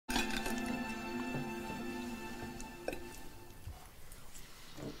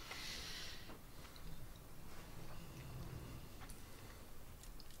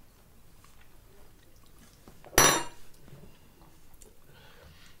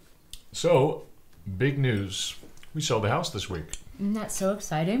So, big news. We sold the house this week. Isn't that so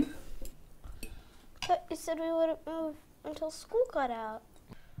exciting? But you said we wouldn't move until school got out.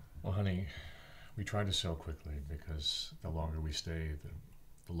 Well, honey, we tried to sell quickly because the longer we stay,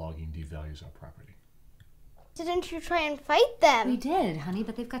 the logging devalues our property. Didn't you try and fight them? We did, honey,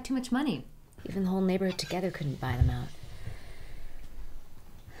 but they've got too much money. Even the whole neighborhood together couldn't buy them out.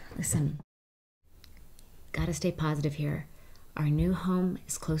 Listen, gotta stay positive here. Our new home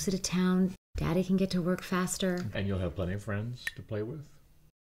is closer to town. Daddy can get to work faster. And you'll have plenty of friends to play with.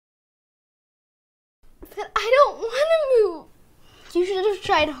 But I don't want to move. You should have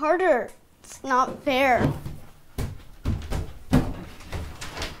tried harder. It's not fair.